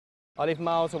I live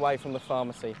miles away from the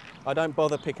pharmacy. I don't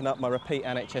bother picking up my repeat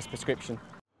NHS prescription.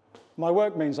 My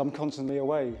work means I'm constantly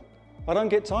away. I don't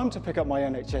get time to pick up my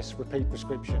NHS repeat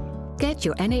prescription. Get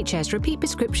your NHS repeat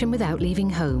prescription without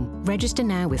leaving home. Register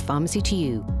now with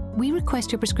Pharmacy2u. We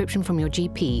request your prescription from your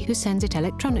GP, who sends it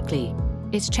electronically.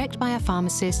 It's checked by our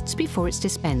pharmacists before it's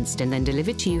dispensed and then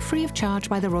delivered to you free of charge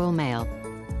by the Royal Mail.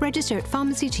 Register at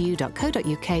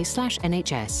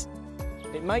pharmacy2u.co.uk/NHS.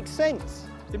 It makes sense.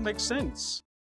 It makes sense.